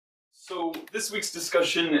So this week's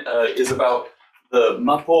discussion is about the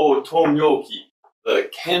Mappō Tōmyōki,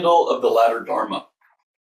 the candle of the latter Dharma.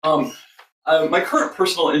 My current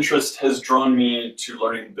personal interest has drawn me to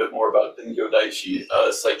learning a bit more about Dengyō Daishi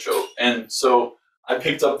Saicho, and so I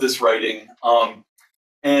picked up this writing,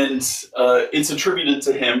 and it's attributed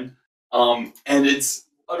to him, and it's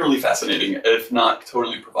utterly fascinating, if not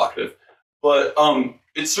totally provocative. But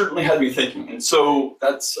it certainly had me thinking, and so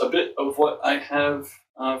that's a bit of what I have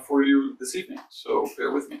for you this evening. So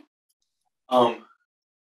bear with me. And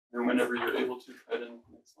whenever you're able to, try to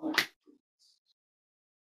next slide.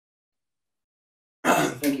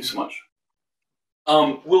 Thank you so much.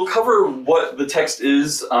 We'll cover what the text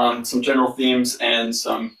is, some general themes, and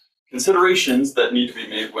some considerations that need to be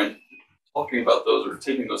made when talking about those or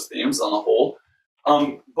taking those themes on the whole.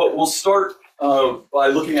 But we'll start by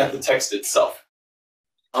looking at the text itself.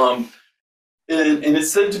 And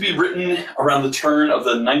it's said to be written around the turn of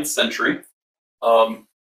the 9th century, and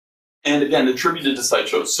again, attributed to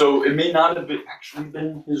Saicho. So it may not have actually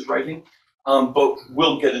been his writing, but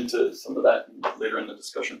we'll get into some of that later in the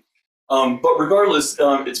discussion. But regardless,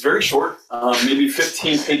 it's very short, maybe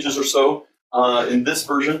 15 pages or so in this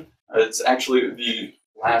version. It's actually the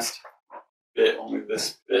last bit, only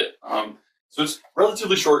this bit. So it's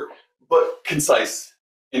relatively short, but concise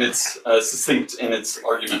in its succinct in its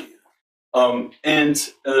argument. And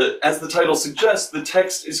as the title suggests, the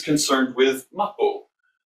text is concerned with Mappō,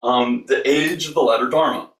 the age of the latter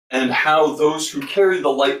Dharma, and how those who carry the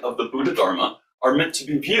light of the Buddha Dharma are meant to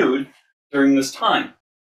be viewed during this time.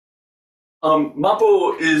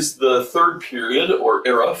 Mappō is the third period or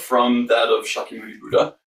era from that of Shakyamuni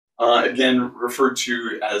Buddha, again referred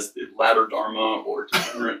to as the latter Dharma or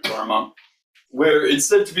degenerate Dharma, where it's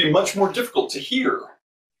said to be much more difficult to hear,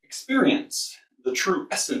 experience the true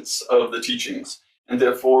essence of the teachings, and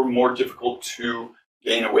therefore more difficult to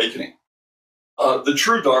gain awakening. The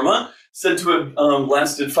true Dharma, said to have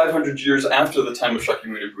lasted 500 years after the time of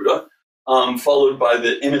Shakyamuni Buddha, followed by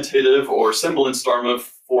the imitative or semblance Dharma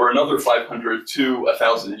for another 500 to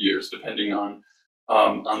 1,000 years, depending on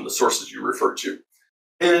the sources you refer to.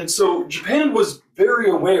 And so Japan was very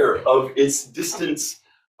aware of its distance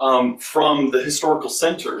from the historical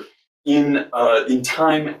center in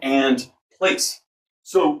time and place.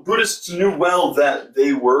 So Buddhists knew well that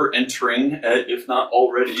they were entering, if not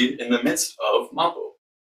already, in the midst of Mappō.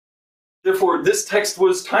 Therefore, this text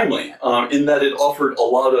was timely in that it offered a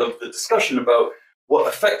lot of the discussion about what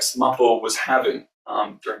effects Mappō was having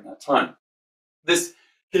during that time. This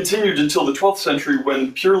continued until the 12th century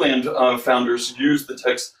when Pure Land founders used the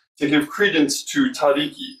text to give credence to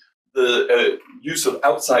tariki, the use of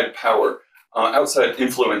outside power, outside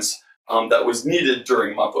influence that was needed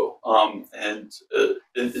during Mappō, and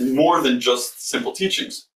more than just simple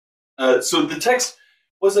teachings. So the text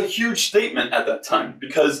was a huge statement at that time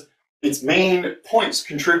because its main points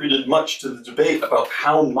contributed much to the debate about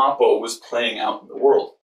how Mappō was playing out in the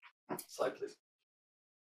world. Slide, please.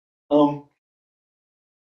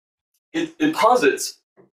 It posits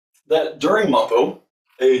that during Mappō,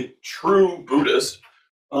 a true Buddhist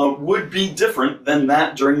would be different than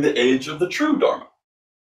that during the age of the true Dharma.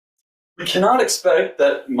 We cannot expect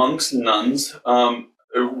that monks and nuns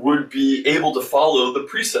would be able to follow the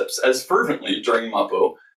precepts as fervently during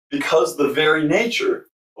Mappō because the very nature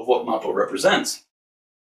of what Mappō represents.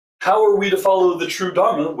 How are we to follow the true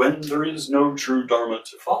Dharma when there is no true Dharma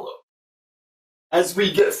to follow? As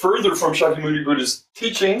we get further from Shakyamuni Buddha's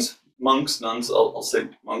teachings, monks, nuns, I'll say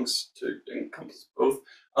monks to encompass both,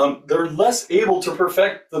 they're less able to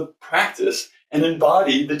perfect the practice and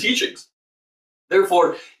embody the teachings.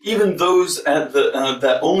 Therefore, even those at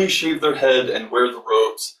that only shave their head and wear the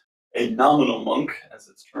robes, a nominal monk, as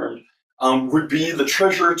it's termed, would be the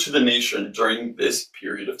treasure to the nation during this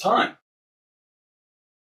period of time.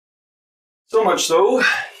 So much so,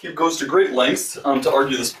 he goes to great lengths to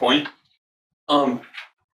argue this point.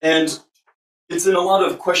 And it's in a lot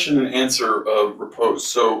of question and answer repose.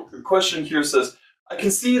 So the question here says, I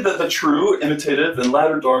can see that the true, imitative, and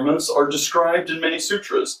latter dharmas are described in many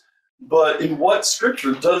sutras, but in what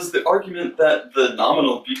scripture does the argument that the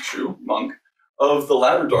nominal bhikshu, monk, of the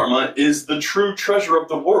latter dharma is the true treasure of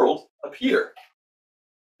the world appear?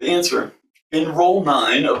 The answer, in Roll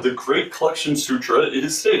 9 of the Great Collection Sutra, it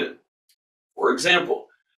is stated, for example,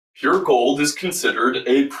 pure gold is considered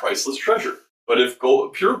a priceless treasure. But if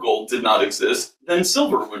pure gold did not exist, then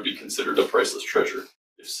silver would be considered a priceless treasure.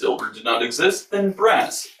 If silver did not exist, then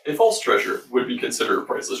brass, a false treasure, would be considered a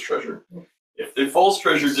priceless treasure. If the false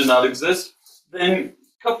treasure did not exist, then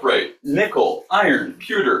cupright, nickel, iron,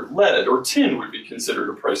 pewter, lead, or tin would be considered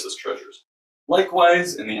a priceless treasures.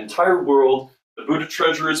 Likewise, in the entire world, The Buddha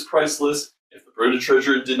treasure is priceless. If the Buddha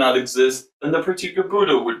treasure did not exist, then the Pratika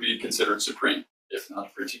Buddha would be considered supreme. If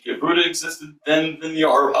not Pratika Buddha existed, then the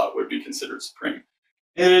Arhat would be considered supreme,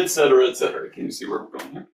 etc., etc. Can you see where we're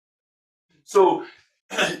going here? So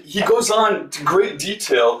he goes on to great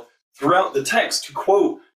detail throughout the text to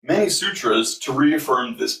quote many sutras to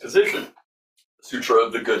reaffirm this position. The Sutra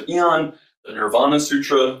of the Good Eon, the Nirvana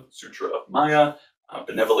Sutra, Sutra of Maya,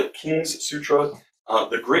 Benevolent Kings Sutra,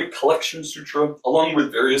 the Great Collection Sutra, along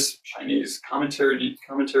with various Chinese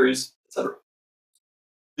commentaries, etc.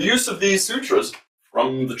 The use of these sutras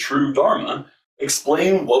from the true Dharma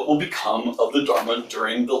explain what will become of the Dharma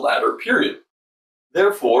during the latter period.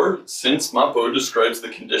 Therefore, since Mappō describes the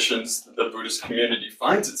conditions that the Buddhist community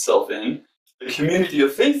finds itself in, the community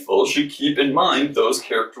of faithful should keep in mind those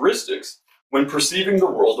characteristics when perceiving the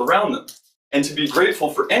world around them, and to be grateful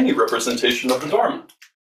for any representation of the Dharma.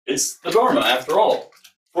 It's the Dharma, after all.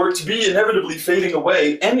 For it to be inevitably fading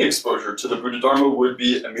away, any exposure to the Buddha Dharma would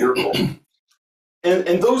be a miracle.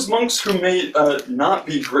 And those monks who may not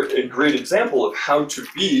be a great example of how to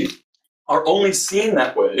be are only seen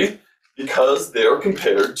that way because they are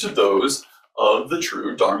compared to those of the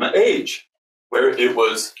true Dharma age, where it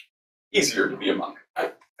was easier to be a monk.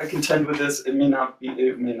 I contend with this. It may not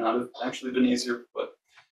have actually been easier, but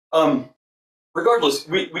regardless,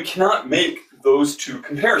 we cannot make those two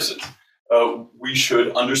comparisons. We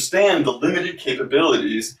should understand the limited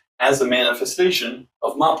capabilities as a manifestation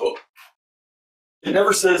of Mappō. It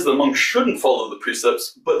never says the monks shouldn't follow the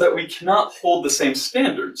precepts, but that we cannot hold the same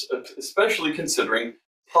standards, especially considering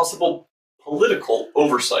possible political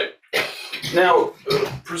oversight. Now,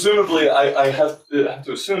 presumably, I have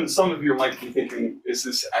to assume that some of you might be thinking, is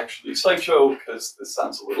this actually Saicho? Because this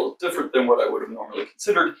sounds a little different than what I would have normally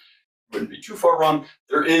considered. Wouldn't be too far wrong.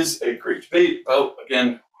 There is a great debate about,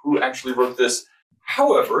 again, who actually wrote this.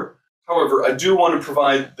 However, I do want to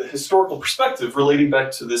provide the historical perspective relating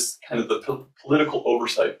back to this kind of the political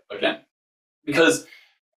oversight again. Because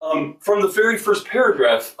from the very first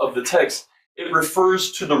paragraph of the text, it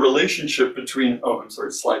refers to the relationship between,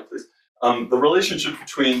 slide please, the relationship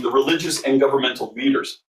between the religious and governmental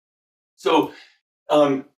leaders. So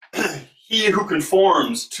he who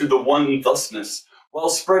conforms to the one thusness while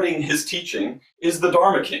spreading his teaching is the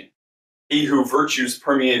Dharma king. He who virtues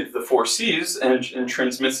permeate the four seas and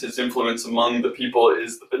transmits his influence among the people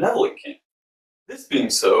is the benevolent king. This being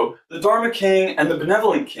so, the Dharma king and the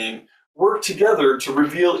benevolent king work together to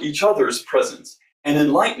reveal each other's presence and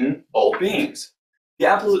enlighten all beings. The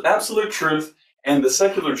absolute truth and the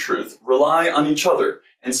secular truth rely on each other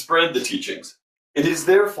and spread the teachings. It is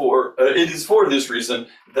for this reason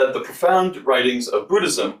that the profound writings of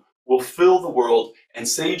Buddhism will fill the world and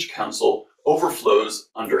sage counsel overflows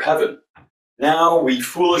under heaven. Now we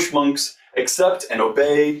foolish monks accept and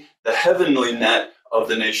obey the heavenly net of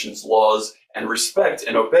the nation's laws and respect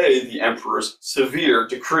and obey the emperor's severe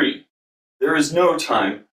decree. There is no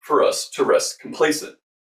time for us to rest complacent.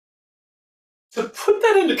 To put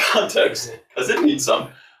that into context, because it needs some,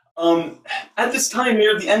 at this time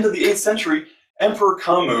near the end of the 8th century, Emperor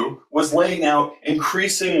Kamu was laying out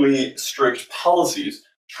increasingly strict policies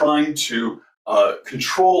trying to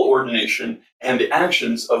control ordination and the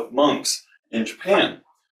actions of monks in Japan.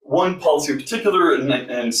 One policy in particular,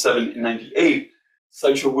 in 798,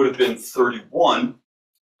 Saicho would have been 31,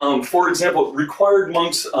 for example, required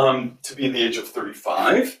monks to be in the age of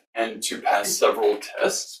 35 and to pass several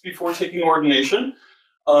tests before taking ordination.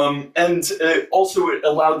 Also it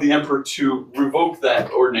allowed the emperor to revoke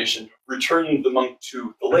that ordination, return the monk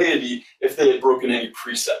to the laity if they had broken any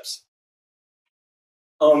precepts.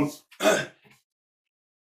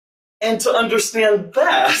 And to understand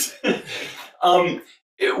that,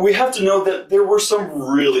 we have to know that there were some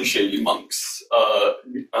really shady monks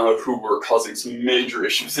who were causing some major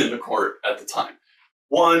issues in the court at the time.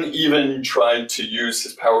 One even tried to use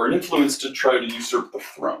his power and influence to try to usurp the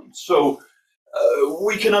throne. So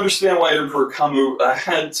we can understand why Emperor Kamu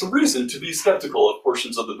had some reason to be skeptical of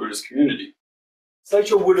portions of the Buddhist community.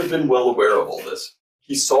 Saicho would have been well aware of all this.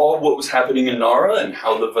 He saw what was happening in Nara and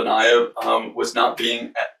how the Vinaya was not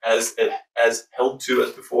being as held to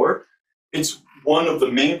as before. It's one of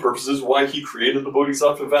the main purposes why he created the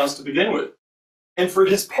Bodhisattva vows to begin with. And for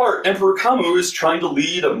his part, Emperor Kamu is trying to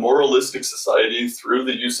lead a moralistic society through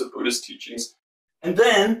the use of Buddhist teachings. And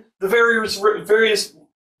then the very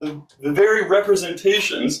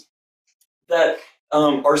representations that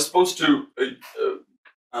are supposed to,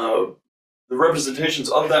 the representations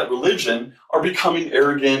of that religion are becoming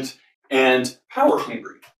arrogant and power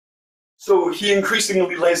hungry. So he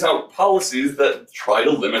increasingly lays out policies that try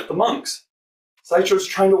to limit the monks. Saicho's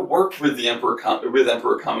trying to work with the Emperor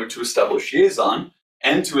Kamo to establish Yeizan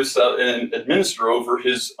and to administer over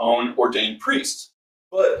his own ordained priests.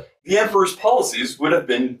 But the emperor's policies would have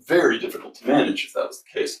been very difficult to manage if that was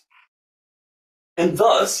the case. And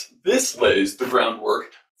thus, this lays the groundwork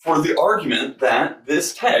for the argument that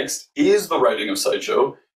this text is the writing of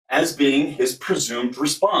Saicho as being his presumed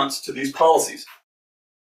response to these policies.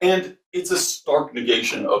 And it's a stark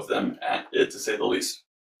negation of them, to say the least.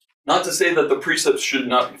 Not to say that the precepts should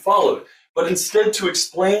not be followed, but instead to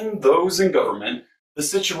explain those in government the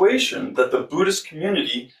situation that the Buddhist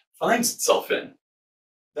community finds itself in,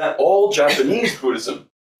 that all Japanese Buddhism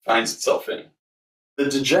finds itself in. The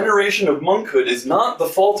degeneration of monkhood is not the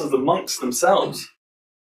fault of the monks themselves.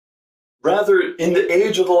 Rather, in the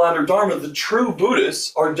age of the latter Dharma, the true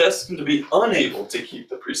Buddhists are destined to be unable to keep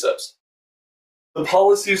the precepts. The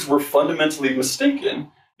policies were fundamentally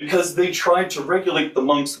mistaken because they tried to regulate the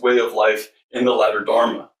monk's way of life in the latter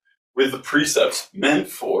Dharma, with the precepts meant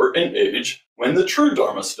for an age when the true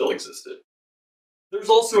Dharma still existed. There's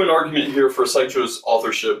also an argument here for Saicho's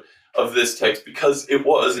authorship of this text because it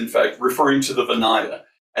was, in fact, referring to the Vinaya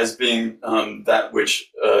as being that which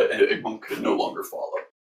a monk could no longer follow.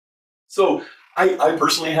 So I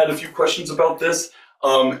personally had a few questions about this,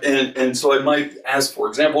 and so I might ask, for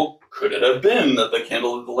example, could it have been that the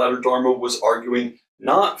Candle of the Latter Dharma was arguing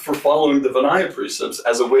not for following the Vinaya precepts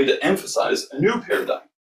as a way to emphasize a new paradigm?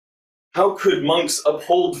 How could monks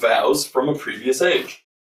uphold vows from a previous age?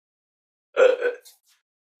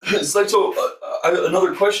 Saicho,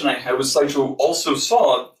 another question I had was Saicho also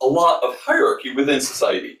saw a lot of hierarchy within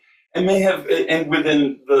society and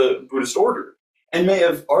within the Buddhist order, and may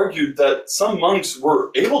have argued that some monks were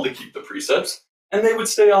able to keep the precepts and they would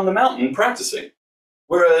stay on the mountain practicing,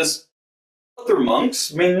 whereas other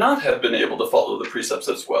monks may not have been able to follow the precepts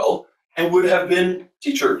as well and would have been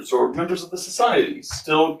teachers or members of the society,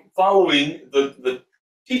 still following the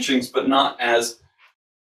teachings, but not as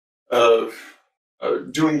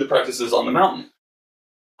doing the practices on the mountain.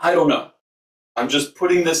 I don't know. I'm just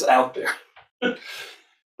putting this out there.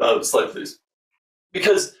 Slide, please.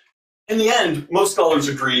 Because in the end, most scholars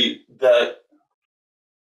agree that...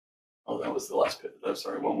 Oh, that was the last bit.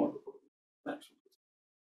 Sorry, one more. Next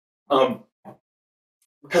one.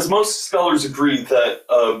 Because most scholars agree that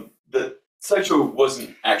that Saicho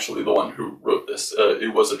wasn't actually the one who wrote this.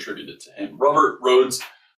 It was attributed to him. Robert Rhodes,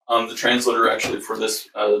 the translator actually for this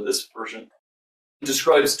version,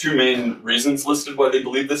 describes two main reasons listed why they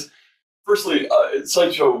believe this. Firstly,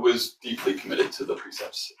 Saicho was deeply committed to the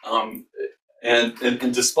precepts,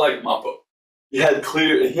 and despite Mappō, he had a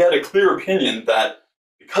clear opinion that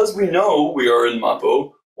because we know we are in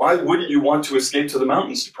Mappō, why wouldn't you want to escape to the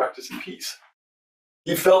mountains to practice in peace?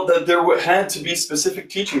 He felt that there had to be specific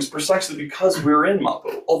teachings precisely because we're in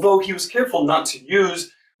Mappō, although he was careful not to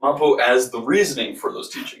use Mappō as the reasoning for those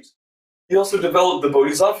teachings. He also developed the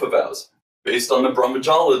Bodhisattva vows, based on the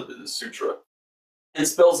Brahmajala Sutra, and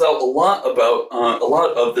spells out a lot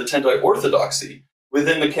of the Tendai orthodoxy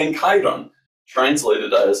within the Kenkaidan,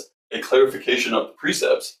 translated as a clarification of the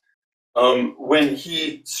precepts, when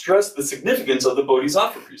he stressed the significance of the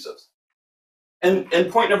Bodhisattva precepts. And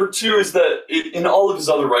point number two is that in all of his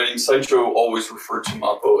other writings, Saicho always referred to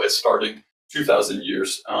Mappō as starting 2,000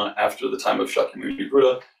 years after the time of Shakyamuni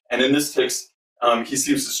Buddha, and in this text, he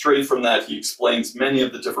seems to stray from that. He explains many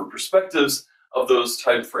of the different perspectives of those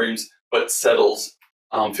time frames, but settles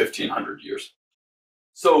 1,500 years.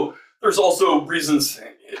 So there's also reasons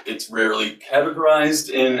it's rarely categorized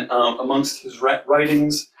in amongst his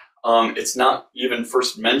writings. It's not even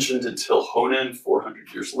first mentioned until Honen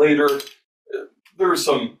 400 years later. There are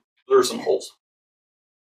some holes.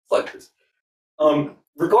 Like this.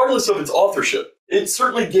 Regardless of its authorship, it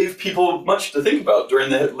certainly gave people much to think about during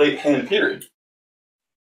the late Han period.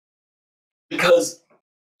 Because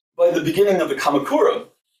by the beginning of the Kamakura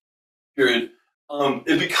period,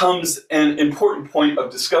 it becomes an important point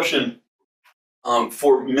of discussion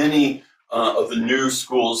for many of the new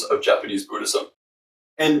schools of Japanese Buddhism.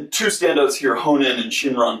 And two standouts here, Honen and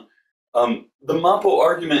Shinran. The Mappō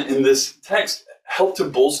argument in this text helped to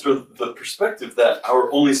bolster the perspective that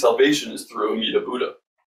our only salvation is through Amida Buddha.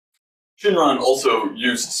 Shinran also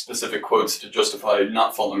used specific quotes to justify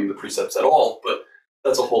not following the precepts at all, but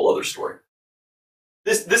that's a whole other story.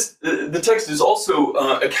 The text is also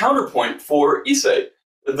a counterpoint for Issei,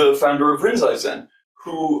 the founder of Rinzai Zen,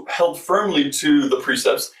 who held firmly to the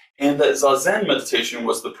precepts and that Zazen meditation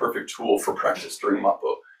was the perfect tool for practice during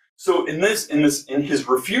Mappō. So in his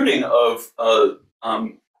refuting of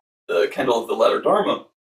the Candle of the Latter Dharma,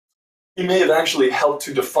 he may have actually helped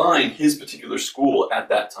to define his particular school at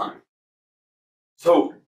that time.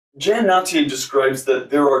 So Jan Nattier describes that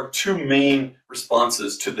there are two main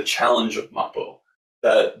responses to the challenge of Mappō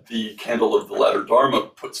that the Candle of the Latter Dharma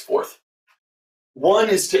puts forth. One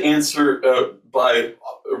is to answer by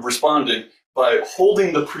responding by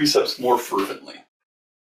holding the precepts more fervently.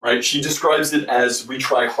 Right? She describes it as we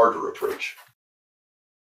try harder approach.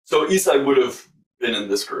 So Isai would have been in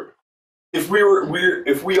this group. If we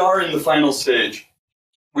are in the final stage,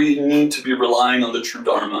 we need to be relying on the true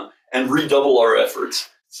Dharma and redouble our efforts,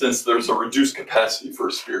 since there's a reduced capacity for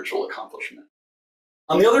spiritual accomplishment.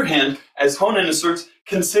 On the other hand, as Honen asserts,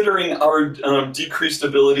 considering our decreased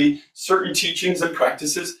ability, certain teachings and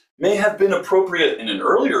practices may have been appropriate in an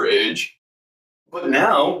earlier age, but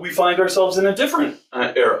now we find ourselves in a different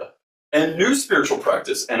era, and new spiritual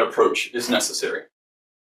practice and approach is necessary.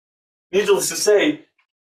 Needless to say,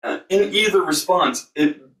 in either response,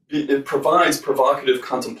 it provides provocative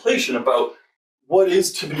contemplation about what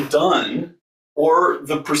is to be done or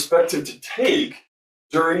the perspective to take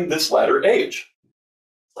during this latter age.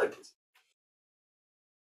 Slide, please.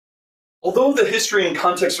 Although the history and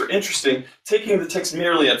context are interesting, taking the text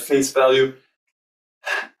merely at face value,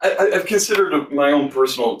 I've considered my own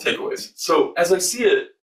personal takeaways. So as I see it,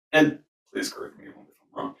 and please correct me if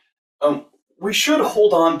I'm wrong, we should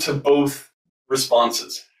hold on to both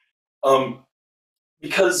responses.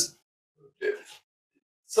 Because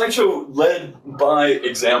Saicho led by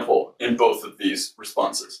example in both of these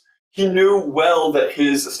responses. He knew well that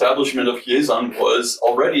his establishment of Hiezan was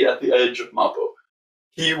already at the edge of Mappō.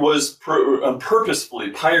 He was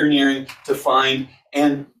purposefully pioneering to find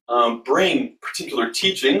and bring particular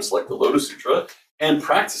teachings like the Lotus Sutra and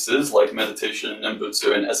practices like meditation,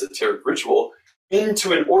 nembutsu, and esoteric ritual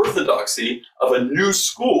into an orthodoxy of a new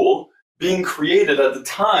school being created at the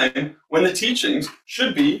time when the teachings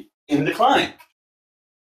should be in decline.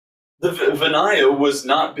 The Vinaya was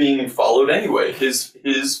not being followed anyway. His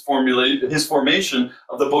formation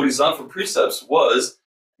of the Bodhisattva precepts was,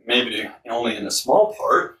 maybe only in a small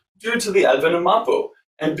part, due to the advent of Mappō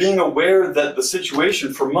and being aware that the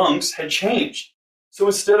situation for monks had changed. So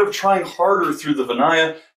instead of trying harder through the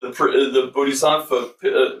Vinaya, the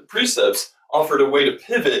Bodhisattva precepts offered a way to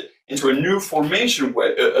pivot into a new formative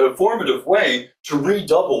way to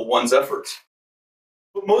redouble one's efforts.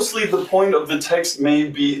 But mostly the point of the text may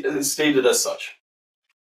be stated as such.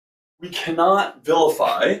 We cannot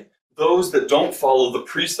vilify those that don't follow the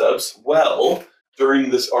precepts well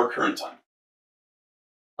during our current time.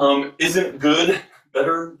 Isn't good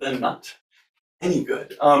better than not? Any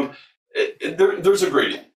good. There's a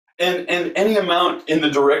gradient. And any amount in the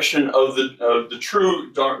direction of the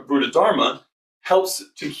true Buddha Dharma helps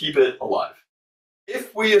to keep it alive.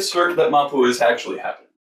 If we assert that Mappō is actually happening,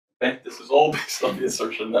 okay, this is all based on the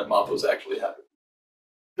assertion that Mappō is actually happening,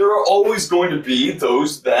 there are always going to be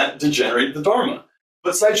those that degenerate the Dharma.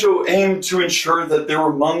 But Saicho aimed to ensure that there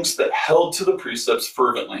were monks that held to the precepts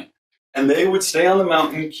fervently, and they would stay on the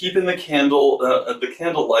mountain, keeping the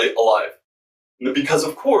candlelight alive. Because,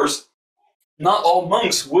 of course, not all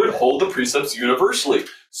monks would hold the precepts universally,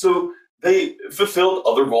 so they fulfilled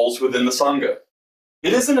other roles within the Sangha.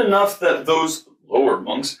 It isn't enough that those lower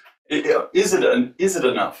monks, is it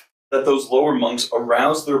enough that those lower monks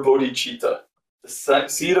arouse their bodhicitta, the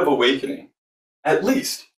seed of awakening, at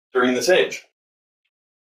least during this age?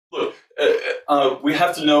 Look, we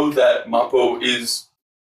have to know that Mappō is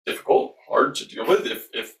difficult, hard to deal with if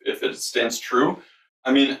it stands true.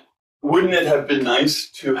 I mean, wouldn't it have been nice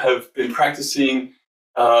to have been practicing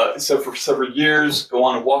for several years, go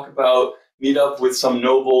on a walkabout, meet up with some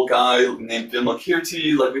noble guy named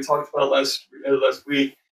Vimalakirti, like we talked about last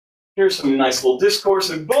week, hear some nice little discourse,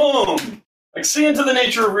 and boom! Like, see into the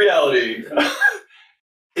nature of reality.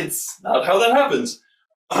 It's not how that happens.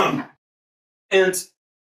 And excuse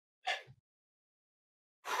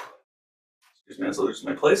me as I lose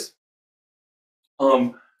my place.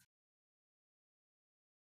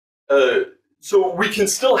 So we can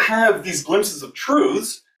still have these glimpses of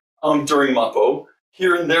truths during Mappō,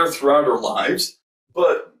 here and there throughout our lives,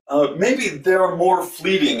 but maybe they're more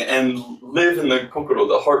fleeting and live in the kokoro,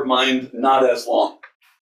 the heart-mind, not as long.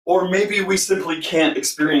 Or maybe we simply can't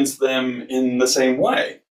experience them in the same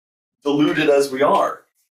way, deluded as we are.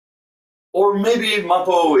 Or maybe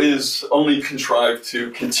Mappō is only contrived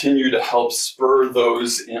to continue to help spur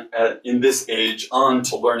those in this age on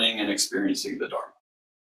to learning and experiencing the Dharma.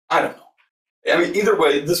 I don't know. I mean, either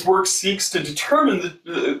way, this work seeks to determine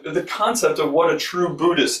the concept of what a true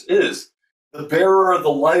Buddhist is, the bearer of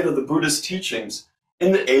the light of the Buddhist teachings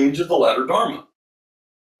in the age of the latter Dharma.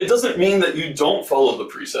 It doesn't mean that you don't follow the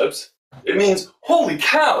precepts. It means, holy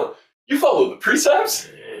cow, you follow the precepts?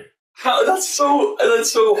 How, that's so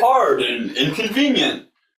hard and inconvenient.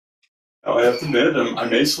 Now, I have to admit, I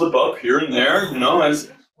may slip up here and there, you know,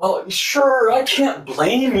 as well, sure, I can't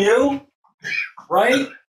blame you, right?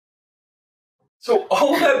 So,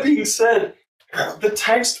 all that being said, the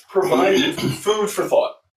text provided food for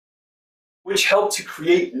thought, which helped to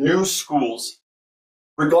create new schools,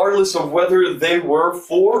 regardless of whether they were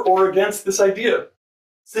for or against this idea,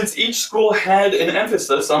 since each school had an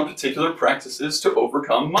emphasis on particular practices to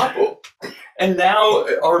overcome Mappō, and now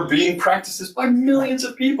are being practiced by millions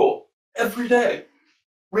of people every day.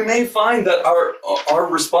 We may find that our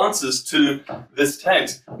responses to this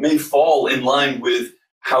text may fall in line with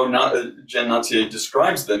how Jen Nattier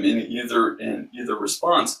describes them in either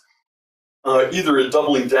response, either a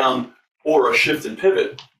doubling down or a shift and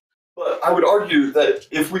pivot. But I would argue that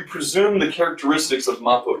if we presume the characteristics of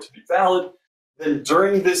Mappō to be valid, then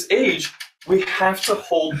during this age, we have to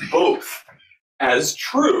hold both as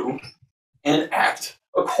true and act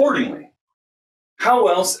accordingly. How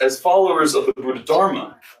else, as followers of the Buddha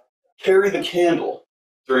Dharma, carry the candle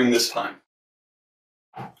during this time?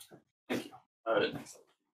 Thank you. Next slide.